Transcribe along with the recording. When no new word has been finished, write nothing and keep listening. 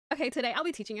Okay, today I'll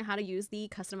be teaching you how to use the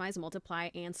Customize, Multiply,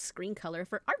 and Screen Color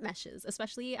for art meshes,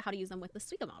 especially how to use them with the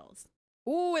Suiika models.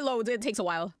 Ooh, it loads, it takes a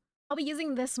while. I'll be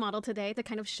using this model today to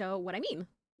kind of show what I mean.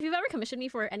 If you've ever commissioned me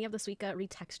for any of the Suiika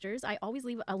retextures, I always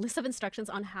leave a list of instructions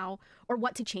on how or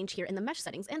what to change here in the mesh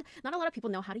settings, and not a lot of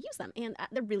people know how to use them, and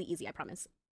they're really easy, I promise.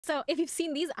 So if you've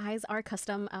seen, these eyes are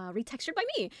custom retextured by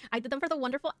me. I did them for the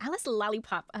wonderful Alice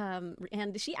Lollipop,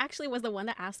 and she actually was the one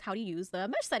that asked how to use the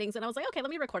mesh settings, and I was like, okay, let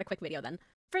me record a quick video then.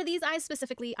 For these eyes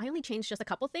specifically, I only changed just a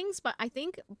couple things, but I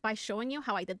think by showing you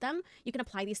how I did them, you can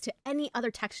apply these to any other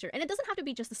texture, and it doesn't have to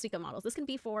be just the Suiika models. This can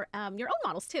be for your own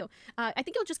models too. I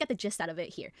think you'll just get the gist out of it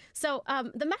here. So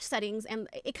the mesh settings, and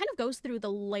it kind of goes through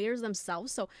the layers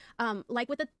themselves. So like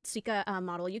with the Suiika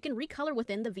model, you can recolor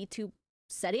within the VTube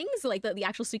settings, like the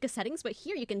actual Suiika settings, but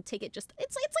here you can take it just,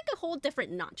 it's like a whole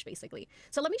different notch basically.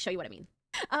 So let me show you what I mean.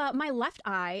 My left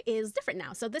eye is different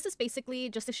now. So this is basically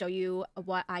just to show you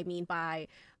what I mean by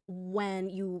when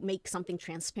you make something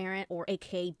transparent, or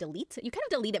aka delete. You kind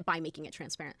of delete it by making it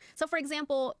transparent. So for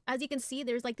example, as you can see,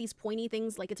 there's like these pointy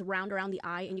things, like it's round around the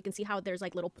eye, and you can see how there's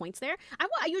like little points there.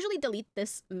 I usually delete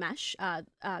this mesh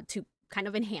to kind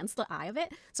of enhance the eye of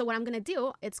it. So what I'm gonna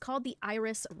do, it's called the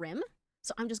iris rim.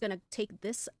 So I'm just going to take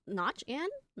this notch and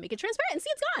make it transparent, and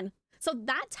see, it's gone. So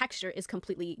that texture is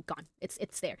completely gone. It's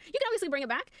there. You can obviously bring it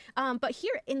back. But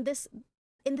here in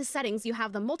the settings, you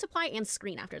have the multiply and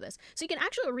screen after this. So you can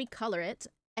actually recolor it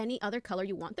any other color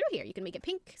you want through here. You can make it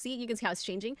pink. See, you can see how it's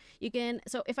changing. You can,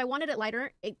 so if I wanted it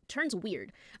lighter, it turns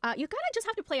weird. You kind of just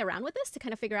have to play around with this to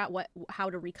kind of figure out how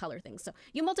to recolor things. So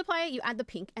you multiply it, you add the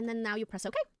pink, and then now you press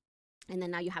OK. And then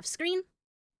now you have screen.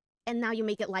 And now you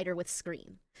make it lighter with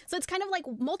screen. So it's kind of like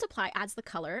multiply adds the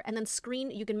color, and then screen,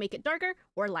 you can make it darker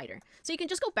or lighter. So you can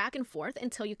just go back and forth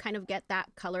until you kind of get that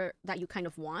color that you kind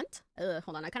of want.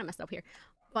 Hold on, I kind of messed up here.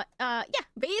 But yeah,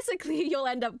 basically you'll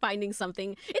end up finding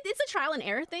something. It's a trial and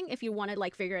error thing if you want to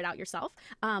like figure it out yourself.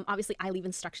 Obviously I leave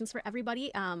instructions for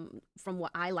everybody from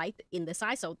what I liked in this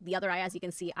eye. So the other eye, as you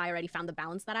can see, I already found the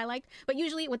balance that I liked. But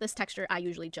usually with this texture, I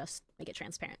usually just make it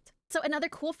transparent. So another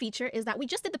cool feature is that we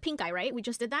just did the pink eye, right? We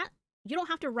just did that. You don't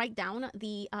have to write down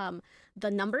the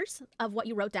numbers of what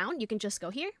you wrote down. You can just go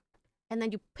here, and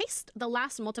then you paste the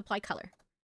last multiply color.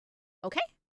 Okay,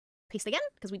 paste again,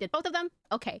 because we did both of them.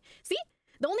 Okay, see?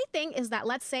 The only thing is that,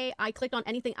 let's say I clicked on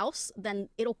anything else, then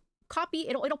it'll copy,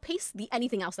 it'll paste the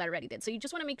anything else that I already did. So you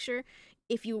just want to make sure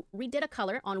if you redid a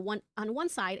color on one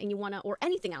side and you want to, or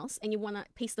anything else, and you want to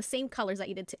paste the same colors that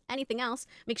you did to anything else,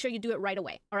 make sure you do it right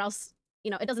away, or else, you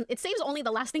know, it saves only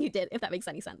the last thing you did, if that makes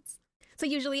any sense. So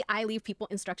usually I leave people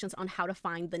instructions on how to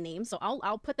find the name. So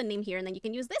I'll put the name here, and then you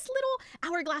can use this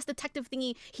little hourglass detective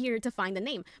thingy here to find the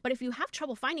name. But if you have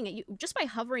trouble finding it, just by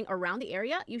hovering around the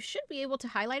area, you should be able to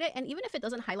highlight it. And even if it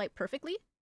doesn't highlight perfectly,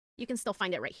 you can still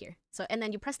find it right here. So, and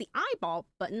then you press the eyeball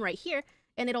button right here,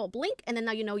 and it'll blink, and then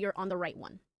now you know you're on the right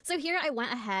one. So here I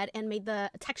went ahead and made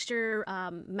the texture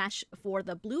mesh for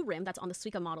the blue rim that's on the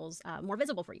Suiika models more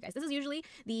visible for you guys. This is usually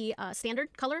the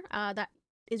standard color that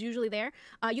is usually there.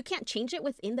 You can't change it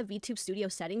within the VTube Studio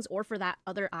settings or for that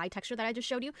other eye texture that I just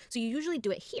showed you. So you usually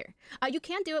do it here. You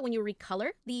can do it when you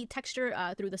recolor the texture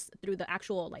through the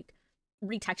actual like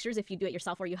retextures if you do it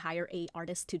yourself or you hire a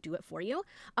artist to do it for you.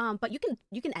 But you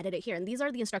can edit it here, and these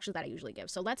are the instructions that I usually give.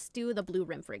 So let's do the blue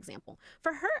rim, for example.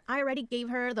 For her, I already gave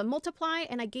her the multiply,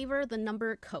 and I gave her the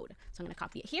number code. So I'm going to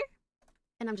copy it here,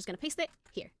 and I'm just going to paste it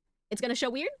here. It's going to show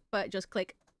weird, but just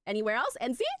click anywhere else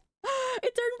and see?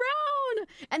 It turned brown!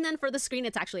 And then for the screen,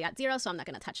 it's actually at 0, so I'm not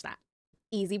going to touch that.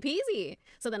 Easy peasy.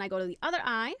 So then I go to the other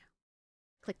eye,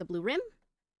 click the blue rim,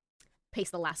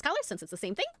 paste the last color since it's the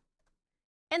same thing,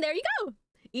 and there you go.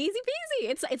 Easy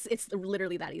peasy. It's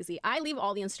literally that easy. I leave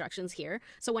all the instructions here.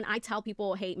 So when I tell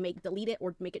people, hey, delete it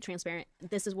or make it transparent,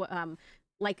 this is what,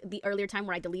 like the earlier time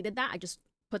where I deleted that, I just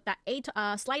put that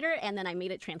slider, and then I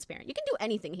made it transparent. You can do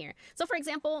anything here. So for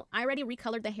example, I already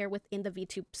recolored the hair within the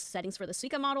VTube settings for the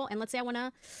Suiika model, and let's say I want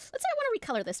to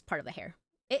recolor this part of the hair.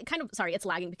 It kind of, sorry, it's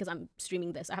lagging because I'm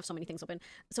streaming this. I have so many things open.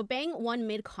 So bang 1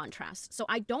 mid contrast. So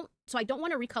I don't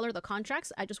want to recolor the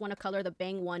contrast. I just want to color the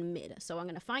bang 1 mid. So I'm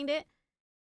going to find it.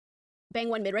 Bang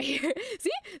 1 mid right here.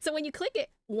 See? So when you click it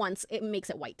once, it makes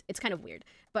it white. It's kind of weird.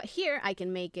 But here I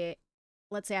can make it,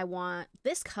 let's say I want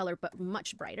this color, but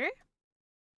much brighter.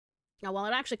 Now, well,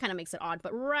 it actually kind of makes it odd,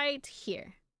 but right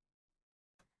here.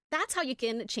 That's how you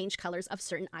can change colors of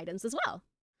certain items as well.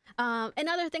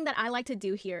 Another thing that I like to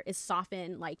do here is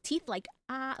soften like teeth. Like,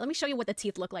 let me show you what the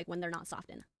teeth look like when they're not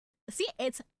softened. See,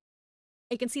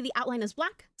 you can see the outline is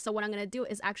black. So what I'm going to do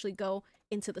is actually go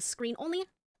into the screen only.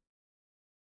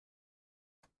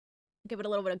 Give it a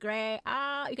little bit of gray.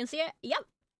 You can see it. Yep.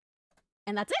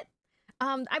 And that's it.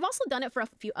 I've also done it for a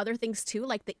few other things too,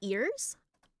 like the ears.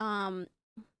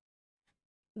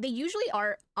 They usually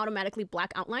are automatically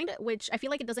black outlined, which I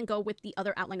feel like it doesn't go with the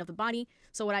other outline of the body.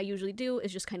 So what I usually do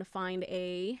is just kind of find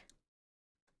a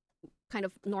kind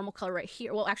of normal color right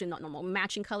here. Well, actually not normal,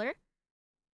 matching color.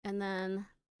 And then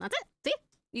that's it. See?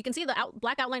 You can see the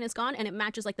black outline is gone and it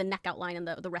matches like the neck outline and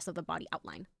the rest of the body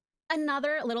outline.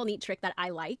 Another little neat trick that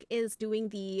I like is doing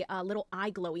the little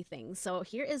eye glowy thing. So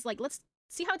here is like, let's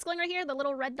see how it's glowing right here, the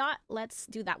little red dot. Let's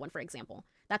do that one, for example.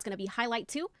 That's going to be highlight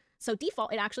 2. So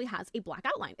default, it actually has a black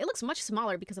outline. It looks much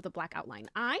smaller because of the black outline.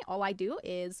 All I do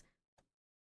is...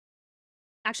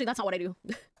 Actually, that's not what I do.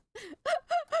 That's my bad.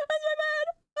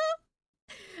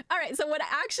 All right, so what I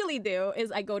actually do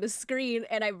is I go to screen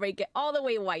and I make it all the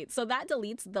way white. So that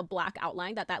deletes the black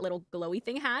outline that little glowy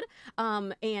thing had.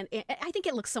 And I think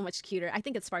it looks so much cuter. I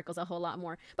think it sparkles a whole lot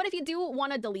more. But if you do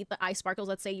want to delete the eye sparkles,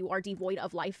 let's say you are devoid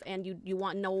of life and you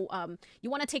want you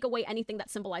want to take away anything that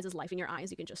symbolizes life in your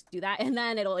eyes, you can just do that and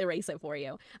then it'll erase it for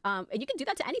you. And you can do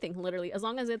that to anything, literally, as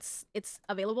long as it's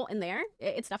available in there.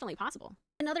 It's definitely possible.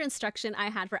 Another instruction I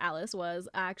had for Alice was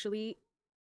actually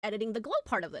editing the glow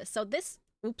part of this. So this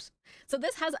So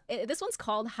this one's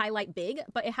called Highlight Big,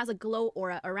 but it has a glow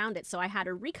aura around it. So I had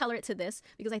to recolor it to this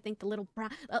because I think the little brown,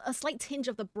 a slight tinge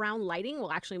of the brown lighting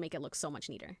will actually make it look so much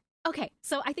neater. Okay,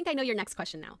 so I think I know your next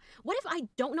question now. What if I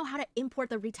don't know how to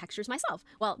import the retextures myself?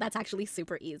 Well, that's actually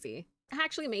super easy. I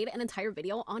actually made an entire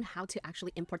video on how to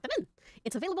actually import them in.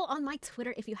 It's available on my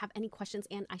Twitter if you have any questions,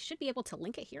 and I should be able to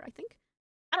link it here, I think.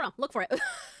 I don't know, look for it.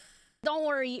 Don't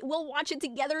worry, we'll watch it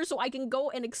together so I can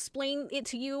go and explain it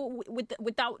to you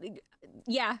without,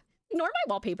 yeah, ignore my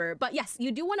wallpaper. But yes,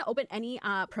 you do want to open any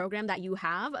program that you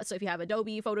have. So if you have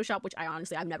Adobe, Photoshop, which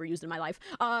I've never used in my life.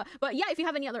 But yeah, if you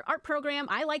have any other art program,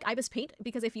 I like Ibis Paint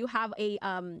because if you have a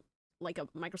like a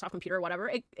Microsoft computer or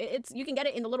whatever, you can get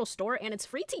it in the little store and it's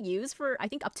free to use for I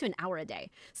think up to an hour a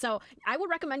day. So I would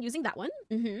recommend using that one.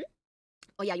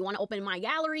 Oh yeah, you want to open My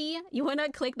Gallery. You want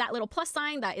to click that little plus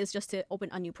sign that is just to open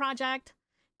a new project.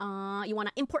 You want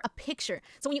to import a picture.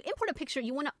 So when you import a picture,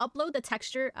 you want to upload the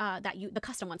texture the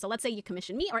custom one. So let's say you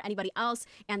commission me or anybody else,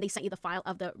 and they sent you the file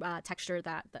of the texture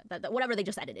that whatever they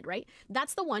just edited, right?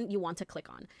 That's the one you want to click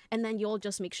on, and then you'll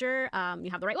just make sure you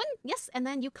have the right one. Yes, and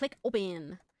then you click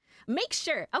open. Make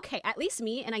sure, okay, at least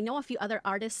me, and I know a few other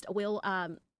artists will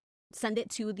send it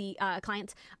to the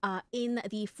client in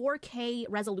the 4K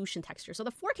resolution texture. So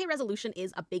the 4K resolution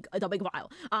is a big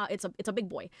file. It's a big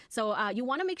boy. So you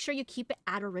want to make sure you keep it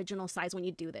at original size when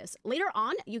you do this. Later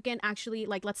on, you can actually,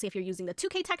 like, let's say if you're using the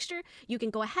 2K texture, you can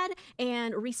go ahead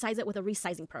and resize it with a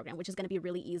resizing program, which is going to be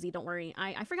really easy. Don't worry.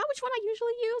 I forgot which one I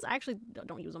usually use. I actually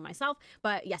don't use them myself,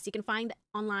 but yes, you can find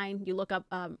online. You look up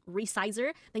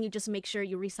resizer, then you just make sure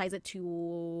you resize it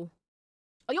to,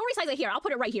 oh, you'll resize it here. I'll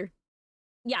put it right here.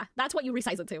 Yeah, that's what you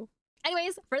resize it to.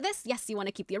 Anyways, for this, yes, you want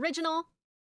to keep the original.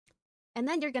 And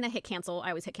then you're going to hit cancel. I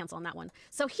always hit cancel on that one.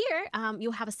 So here,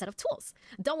 you have a set of tools.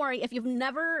 Don't worry, if you've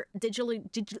never digitally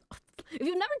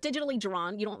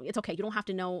drawn, it's okay. You don't have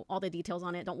to know all the details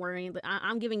on it. Don't worry.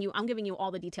 I'm giving you all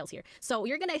the details here. So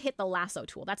you're going to hit the lasso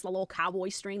tool. That's the little cowboy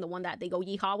string, the one that they go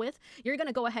yeehaw with. You're going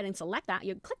to go ahead and select that.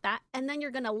 You click that, and then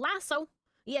you're going to lasso.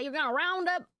 Yeah, you're going to round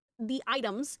up the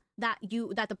items that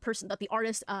the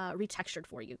artist retextured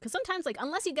for you, because sometimes, like,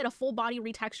 unless you get a full body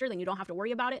retexture, then you don't have to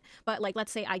worry about it. But like,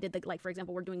 let's say I did for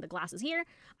example, we're doing the glasses here.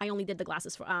 I only did the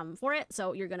glasses for it,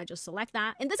 so you're gonna just select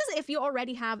that. And this is if you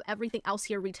already have everything else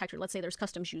here retextured. Let's say there's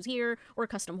custom shoes here or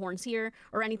custom horns here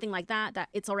or anything like that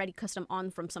it's already custom on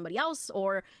from somebody else,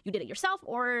 or you did it yourself,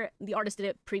 or the artist did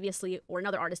it previously, or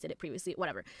another artist did it previously,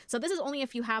 whatever. So this is only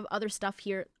if you have other stuff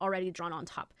here already drawn on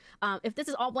top. If this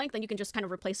is all blank, then you can just kind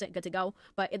of replace it, good to go.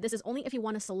 But this is only if you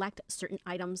want to select certain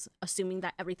items, assuming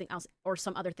that everything else or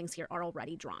some other things here are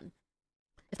already drawn,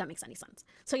 if that makes any sense.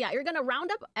 So yeah, you're gonna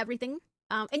round up everything,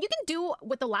 and you can do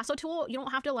with the lasso tool. You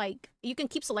don't have to, you can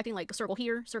keep selecting, like, circle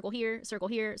here, circle here, circle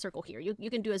here, circle here. You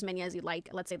can do as many as you like.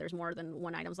 Let's say there's more than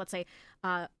one items. Let's say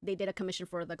they did a commission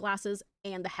for the glasses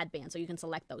and the headband, so you can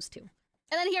select those two.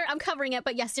 And then here, I'm covering it,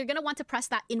 but yes, you're going to want to press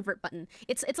that invert button.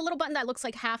 It's a little button that looks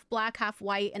like half black, half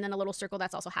white, and then a little circle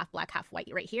that's also half black, half white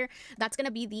right here. That's going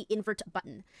to be the invert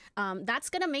button. That's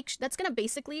going to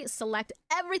basically select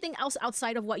everything else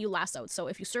outside of what you lassoed. So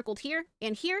if you circled here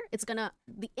and here,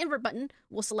 the invert button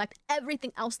will select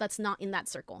everything else that's not in that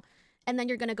circle. And then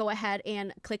you're going to go ahead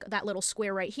and click that little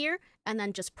square right here, and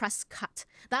then just press cut.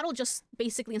 That'll just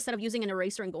basically, instead of using an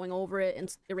eraser and going over it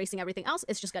and erasing everything else,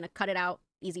 it's just going to cut it out,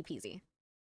 easy peasy.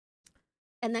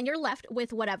 And then you're left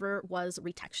with whatever was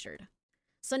retextured.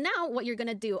 So now what you're going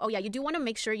to do, oh yeah, you do want to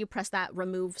make sure you press that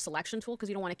remove selection tool because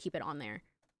you don't want to keep it on there.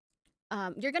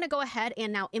 you're going to go ahead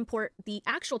and now import the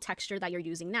actual texture that you're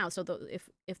using now. So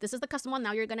if this is the custom one,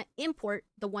 now you're going to import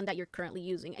the one that you're currently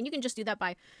using. And you can just do that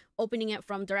by opening it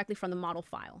directly from the model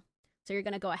file. So you're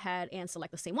going to go ahead and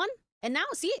select the same one. And now,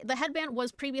 see, the headband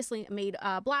was previously made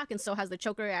black, and so has the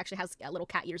choker. It actually has little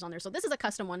cat ears on there. So this is a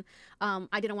custom one.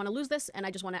 I didn't want to lose this, and I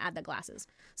just want to add the glasses.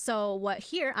 So what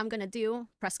here I'm going to do,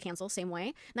 press cancel, same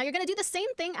way. Now you're going to do the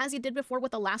same thing as you did before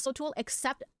with the lasso tool,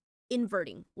 except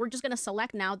inverting. We're just going to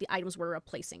select now the items we're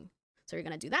replacing. So you're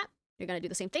going to do that. You're going to do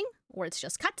the same thing where it's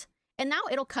just cut. And now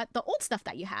it'll cut the old stuff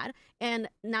that you had. And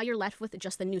now you're left with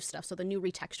just the new stuff. So the new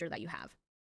retexture that you have.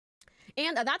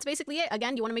 And that's basically it.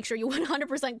 Again, you want to make sure you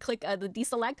 100% click the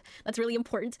deselect. That's really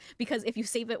important because if you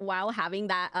save it while having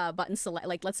that button select,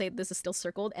 like let's say this is still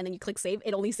circled and then you click save,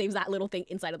 it only saves that little thing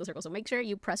inside of the circle. So make sure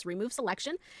you press remove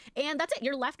selection, and that's it.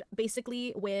 You're left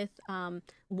basically with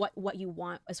what you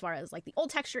want as far as like the old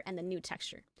texture and the new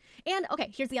texture. And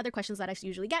okay, here's the other questions that I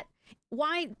usually get.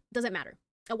 Why does it matter?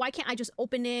 Why can't I just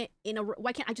open it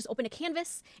why can't I just open a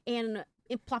canvas and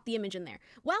plop the image in there?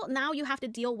 Well, now you have to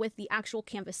deal with the actual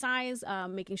canvas size,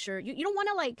 making sure you don't want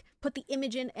to like put the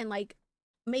image in and like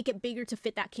make it bigger to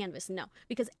fit that canvas. No,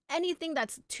 because anything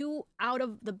that's too out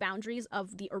of the boundaries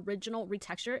of the original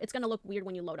retexture, it's going to look weird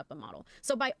when you load up the model.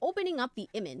 So by opening up the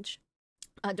image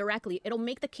directly, it'll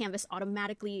make the canvas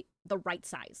automatically the right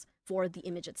size for the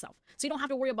image itself. So you don't have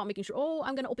to worry about making sure, oh,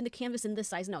 I'm going to open the canvas in this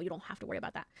size. No, you don't have to worry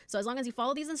about that. So as long as you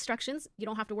follow these instructions, you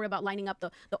don't have to worry about lining up the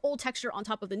old texture on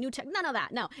top of the new text. None of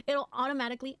that. No, it'll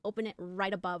automatically open it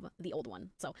right above the old one.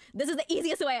 So this is the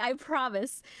easiest way, I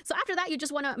promise. So after that, you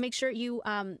just want to make sure you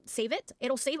save it.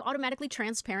 It'll save automatically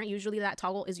transparent. Usually that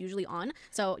toggle is usually on.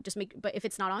 So just but if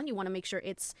it's not on, you want to make sure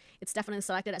it's definitely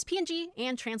selected as PNG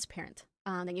and transparent.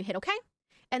 Then you hit OK.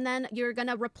 And then you're going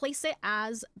to replace it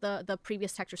as the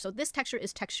previous texture. So this texture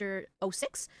is texture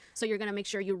 06. So you're going to make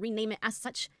sure you rename it as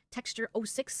such, texture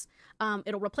 06.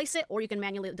 It'll replace it, or you can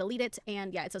manually delete it.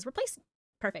 And yeah, it says replace.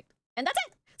 Perfect. And that's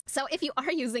it. So if you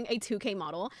are using a 2K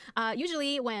model,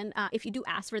 usually if you do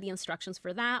ask for the instructions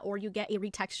for that, or you get a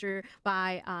retexture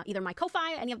by either my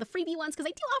Ko-Fi, any of the freebie ones, because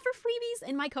I do offer freebies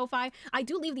in my Ko-Fi, I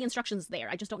do leave the instructions there.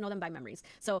 I just don't know them by memories.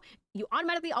 So you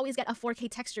automatically always get a 4K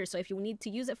texture. So if you need to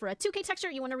use it for a 2K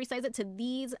texture, you want to resize it to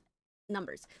these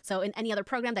numbers. So in any other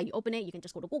program that you open it, you can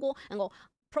just go to Google and go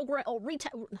program or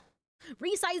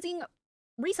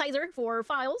resizer for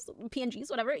files, PNGs,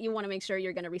 whatever. You want to make sure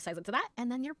you're going to resize it to that,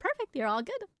 and then you're perfect. You're all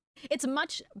good. It's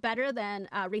much better than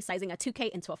resizing a 2K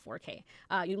into a 4K.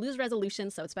 You lose resolution,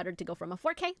 so it's better to go from a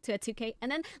 4K to a 2K.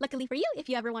 And then luckily for you, if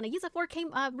you ever want to use a 4K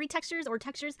retextures or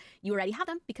textures, you already have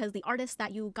them because the artist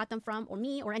that you got them from, or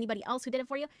me, or anybody else who did it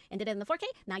for you and did it in the 4K,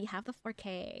 now you have the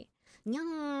 4K.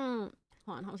 Hold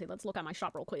on, let's look at my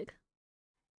shop real quick.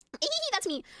 That's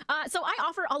me. So I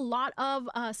offer a lot of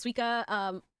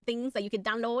Suiika things that you can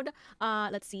download.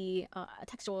 Let's see,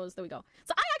 textuals, there we go.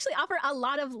 So I actually offer a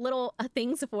lot of little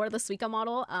things for the Suiika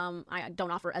model. I don't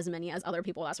offer as many as other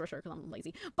people, that's for sure, because I'm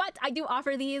lazy. But I do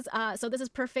offer these. So this is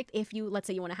perfect if you, let's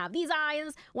say you want to have these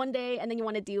eyes one day, and then you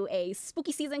want to do a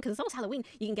spooky season, because it's almost Halloween.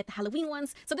 You can get the Halloween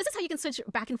ones. So this is how you can switch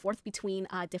back and forth between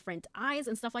different eyes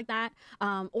and stuff like that.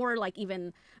 Or like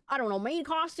even, I don't know, main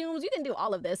costumes. You can do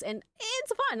all of this, and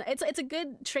it's fun. It's a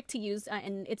good trick to use,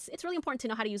 and it's really important to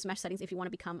know how to use mesh settings if you want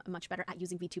to become much better at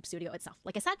using VTube Studio itself.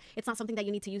 Like I said, it's not something that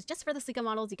you need to use just for the Suiika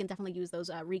models. You can definitely use those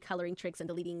recoloring tricks and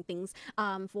deleting things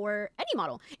for any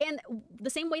model. And the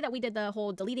same way that we did the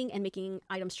whole deleting and making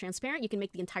items transparent, you can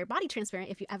make the entire body transparent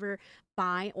if you ever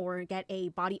buy or get a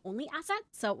body only asset.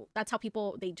 So that's how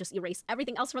they just erase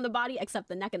everything else from the body except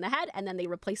the neck and the head, and then they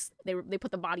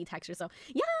put the body texture. So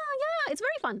yeah, it's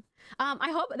very fun.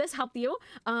 I hope this helped you.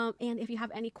 And if you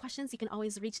have any questions, you can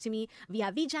always reach to me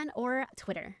via VGen or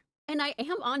Twitter. And I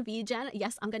am on VGen.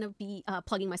 Yes, I'm going to be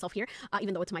plugging myself here,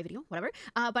 even though it's my video, whatever.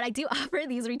 But I do offer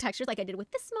these retextures like I did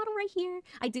with this model right here.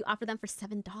 I do offer them for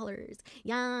 $7.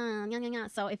 Yeah.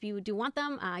 So if you do want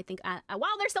them, I think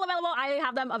while they're still available, I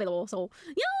have them available. So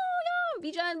yeah,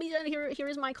 VGen, here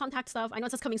is my contact stuff. I know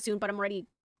it says coming soon, but I'm already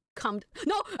I'm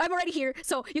already here.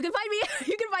 So you can find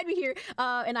me, here.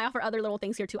 And I offer other little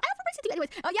things here too. I offer pricing too anyways.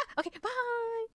 Yeah, okay, bye.